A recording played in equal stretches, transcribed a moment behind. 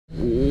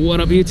What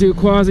up YouTube,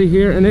 Qwahzi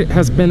here, and it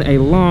has been a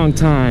long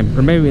time,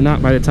 or maybe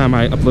not by the time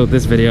I upload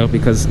this video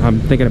because I'm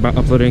thinking about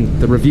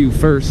uploading the review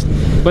first.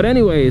 But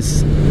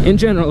anyways, in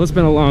general, it's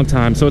been a long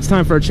time, so it's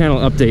time for a channel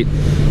update.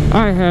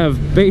 I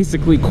have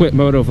basically quit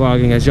moto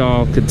vlogging, as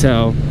y'all could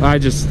tell. I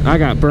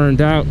got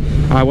burned out.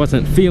 I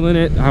wasn't feeling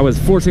it. I was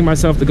forcing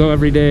myself to go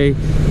every day.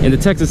 In the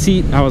Texas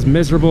heat, I was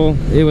miserable.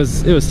 It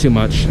was too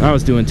much. I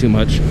was doing too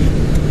much.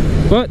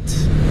 But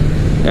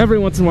every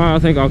once in a while, I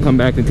think I'll come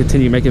back and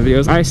continue making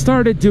videos. I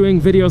started doing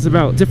videos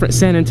about different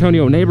San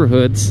Antonio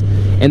neighborhoods,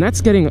 and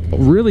that's getting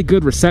really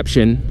good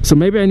reception, so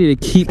maybe I need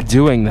to keep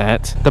doing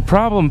that. The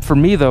problem for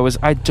me, though, is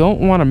I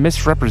don't want to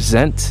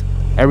misrepresent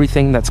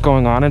everything that's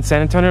going on in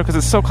San Antonio because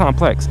it's so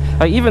complex.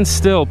 Like, even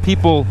still,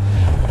 people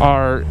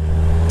are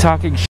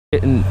talking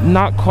shit and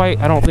not quite,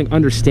 I don't think,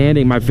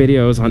 understanding my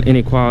videos on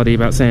inequality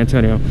about San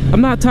Antonio.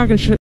 I'm not talking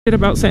shit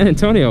about San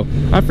Antonio.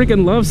 I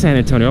freaking love San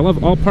Antonio. I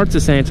love all parts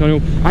of San Antonio.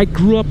 I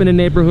grew up in a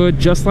neighborhood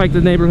just like the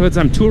neighborhoods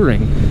I'm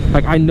touring.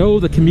 Like, I know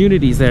the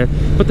communities there,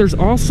 but there's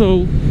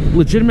also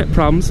legitimate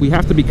problems. We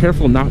have to be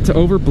careful not to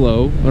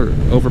overblow, or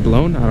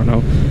overblown, I don't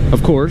know,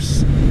 of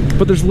course,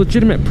 but there's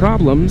legitimate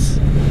problems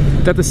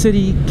that the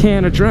city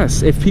can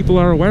address if people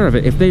are aware of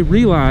it. If they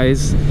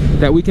realize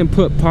that we can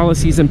put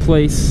policies in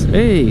place,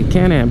 hey,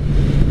 Can-Am,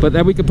 but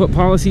that we can put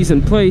policies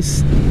in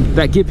place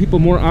that give people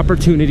more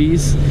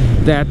opportunities,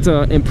 that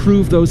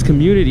improve those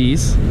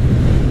communities,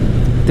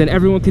 then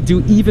everyone could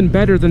do even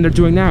better than they're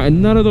doing now.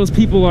 And none of those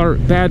people are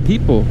bad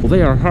people.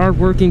 They are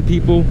hardworking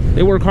people.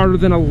 They work harder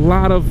than a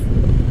lot of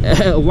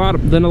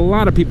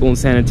people in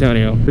San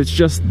Antonio. It's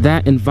just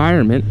that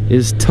environment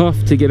is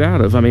tough to get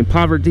out of. I mean,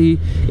 poverty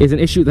is an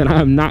issue that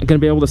I'm not going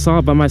to be able to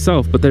solve by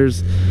myself, but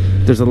there's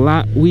a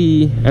lot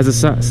we as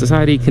a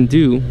society can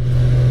do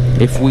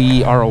if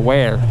we are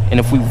aware and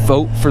if we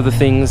vote for the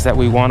things that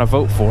we want to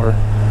vote for,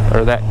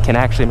 or that can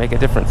actually make a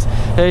difference.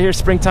 Hey, here's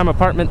Springtime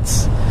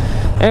Apartments.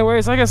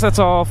 Anyways, I guess that's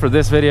all for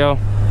this video.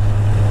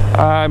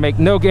 I make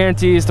no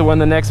guarantees to when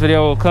the next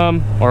video will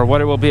come or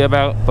what it will be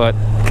about, but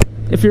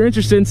if you're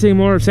interested in seeing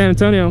more of San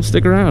Antonio,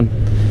 stick around.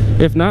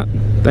 If not,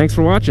 thanks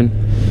for watching.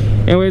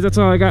 Anyways, that's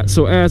all I got.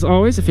 So as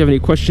always, if you have any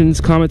questions,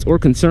 comments, or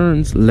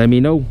concerns, let me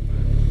know.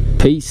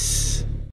 Peace.